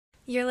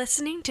You're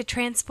listening to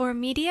Transform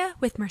Media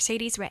with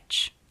Mercedes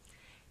Rich.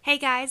 Hey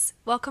guys,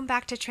 welcome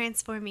back to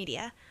Transform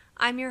Media.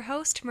 I'm your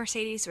host,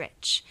 Mercedes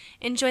Rich.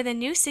 Enjoy the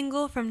new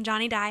single from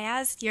Johnny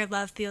Diaz, Your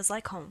Love Feels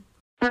Like Home.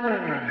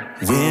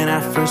 When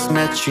I first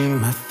met you,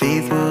 my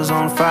faith was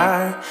on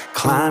fire,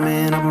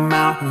 climbing up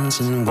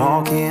mountains and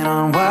walking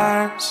on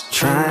wires,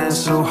 trying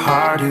so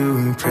hard to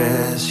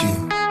impress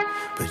you,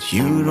 but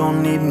you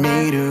don't need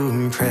me to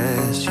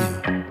impress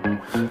you.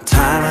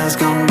 Time has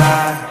gone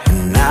by,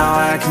 and now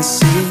I can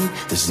see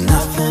there's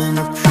nothing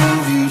to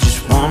prove. You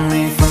just want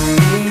me for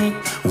me.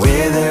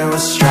 Where there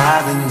was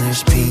striving,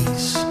 there's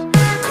peace,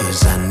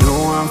 'cause I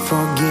know I'm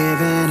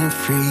forgiven and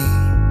free.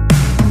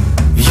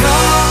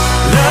 Your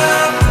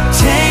love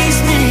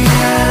takes me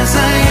as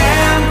I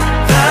am,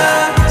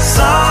 the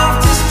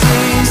softest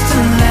place to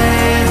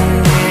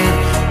land. It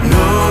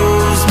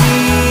knows me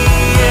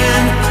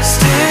and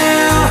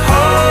still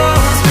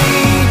holds me.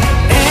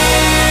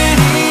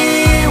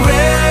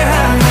 Anywhere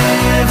I've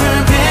ever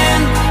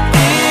been,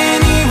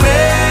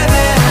 anywhere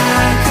that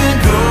I could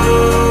go,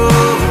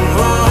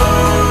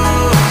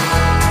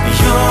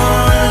 your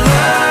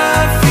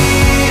love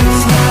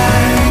feels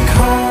like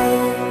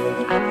home.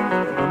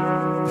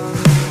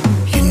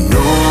 You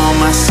know all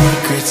my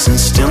secrets and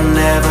still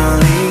never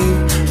leave.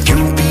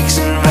 Through peaks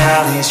and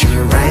valleys,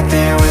 you're right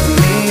there with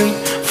me,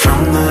 from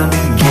the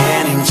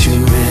beginning to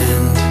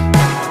end,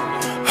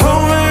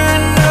 over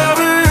and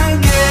over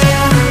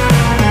again.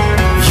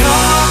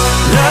 Your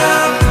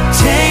love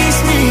takes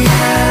me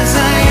as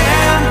I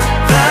am,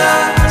 the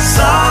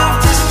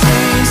softest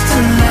place to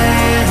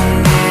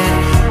land. It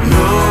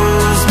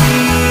knows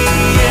me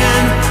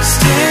and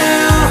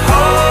still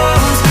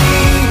holds me.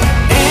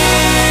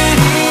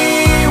 Anywhere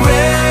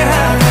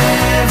I've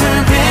ever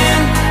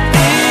been,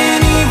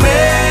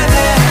 anywhere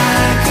that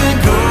I could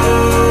go,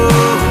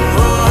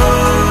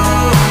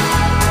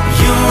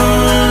 your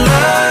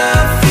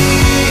love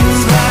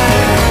feels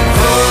like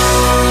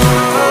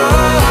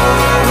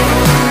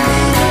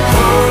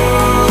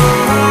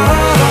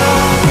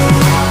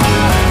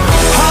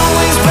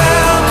always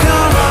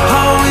welcome,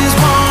 always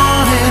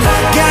wanted.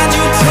 God,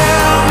 you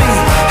tell me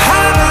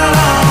I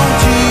belong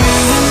to you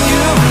and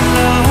you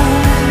alone.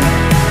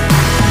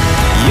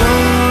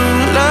 Your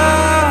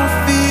love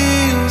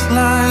feels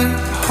like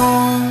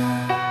home.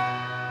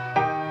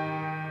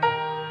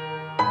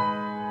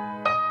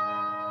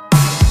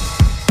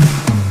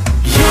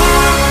 Your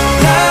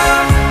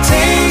love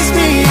takes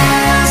me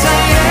as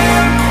I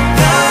am,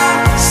 the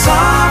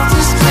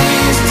softest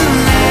place to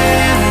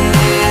land.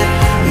 It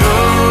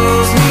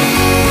knows me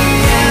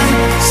and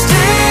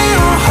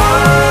still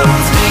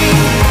holds me.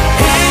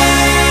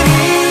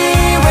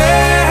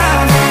 Anywhere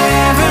I've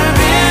ever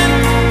been,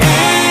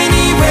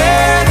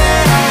 anywhere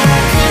that I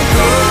could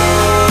go,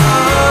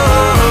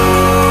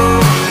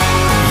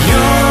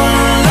 your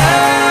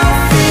love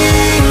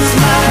feels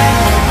like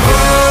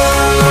home.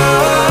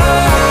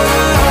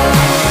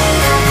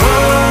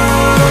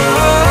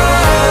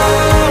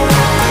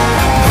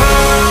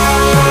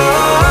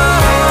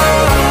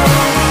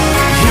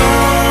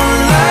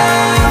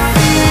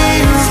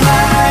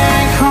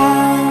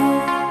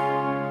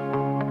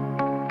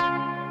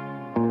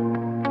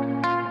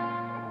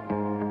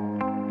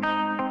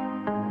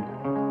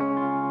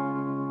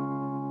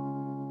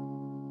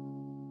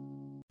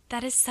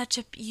 That is such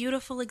a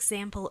beautiful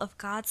example of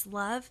God's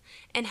love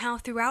and how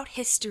throughout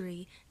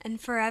history and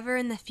forever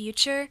in the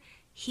future,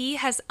 He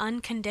has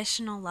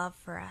unconditional love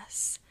for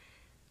us.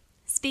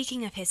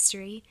 Speaking of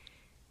history,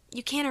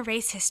 you can't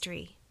erase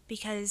history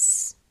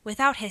because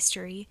without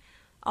history,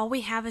 all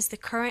we have is the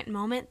current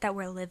moment that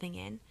we're living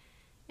in.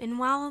 And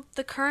while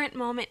the current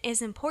moment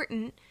is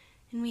important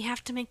and we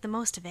have to make the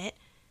most of it,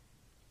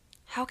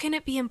 how can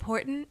it be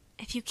important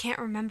if you can't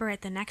remember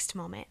it the next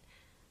moment?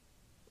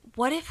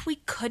 What if we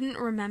couldn't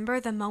remember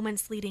the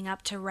moments leading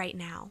up to right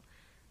now?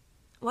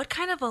 What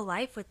kind of a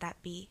life would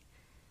that be?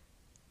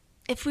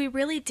 If we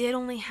really did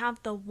only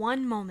have the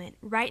one moment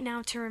right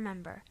now to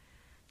remember,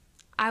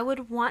 I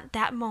would want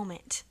that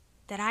moment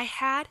that I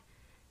had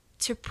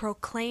to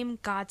proclaim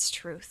God's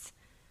truth.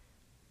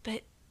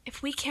 But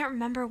if we can't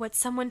remember what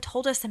someone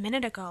told us a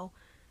minute ago,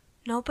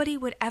 nobody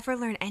would ever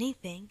learn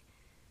anything.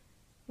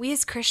 We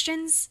as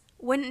Christians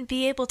wouldn't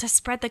be able to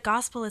spread the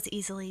gospel as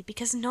easily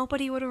because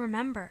nobody would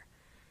remember.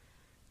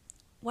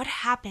 What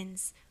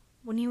happens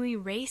when you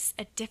erase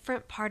a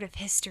different part of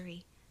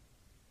history?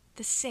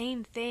 The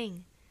same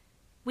thing.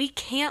 We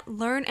can't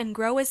learn and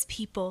grow as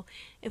people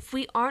if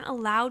we aren't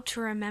allowed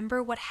to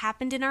remember what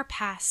happened in our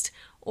past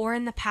or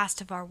in the past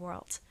of our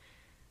world.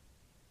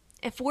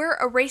 If we're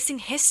erasing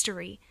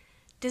history,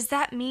 does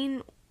that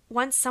mean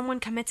once someone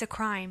commits a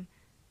crime,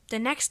 the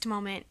next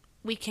moment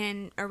we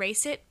can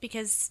erase it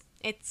because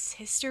it's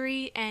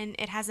history and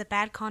it has a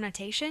bad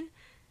connotation?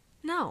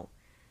 No.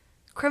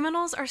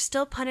 Criminals are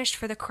still punished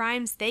for the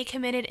crimes they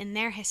committed in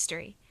their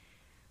history.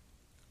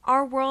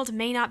 Our world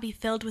may not be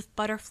filled with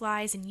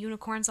butterflies and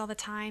unicorns all the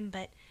time,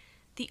 but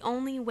the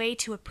only way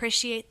to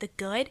appreciate the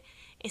good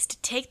is to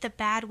take the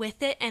bad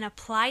with it and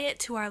apply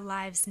it to our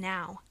lives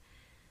now.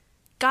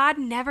 God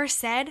never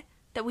said,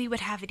 that we would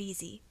have it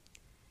easy.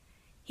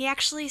 He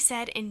actually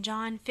said in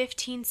John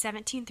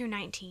 15:17 through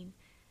 19,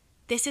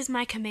 "This is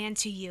my command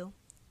to you.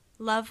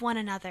 Love one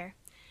another.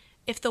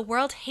 If the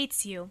world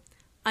hates you,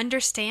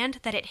 understand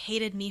that it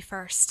hated me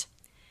first.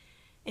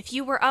 If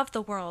you were of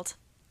the world,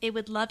 it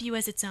would love you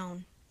as its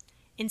own.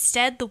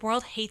 Instead, the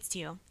world hates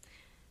you,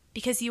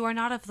 because you are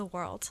not of the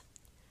world,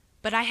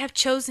 but I have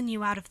chosen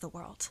you out of the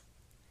world."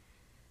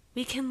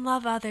 We can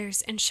love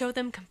others and show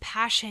them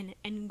compassion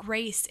and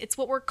grace. It's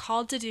what we're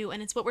called to do,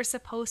 and it's what we're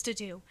supposed to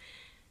do,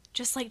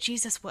 just like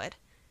Jesus would.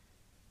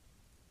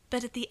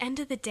 But at the end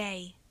of the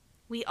day,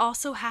 we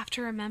also have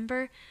to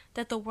remember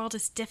that the world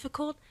is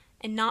difficult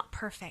and not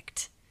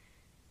perfect.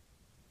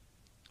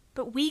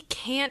 But we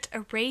can't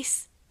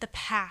erase the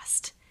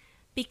past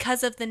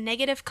because of the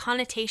negative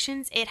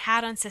connotations it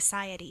had on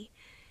society.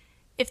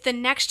 If the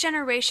next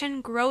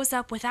generation grows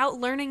up without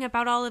learning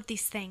about all of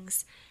these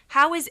things,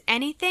 how is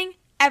anything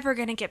ever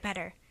going to get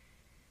better?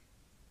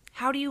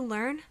 How do you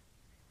learn?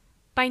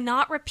 By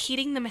not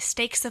repeating the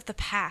mistakes of the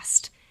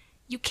past.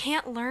 You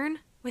can't learn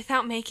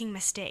without making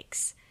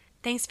mistakes.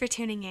 Thanks for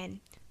tuning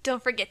in.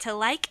 Don't forget to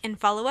like and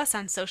follow us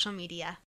on social media.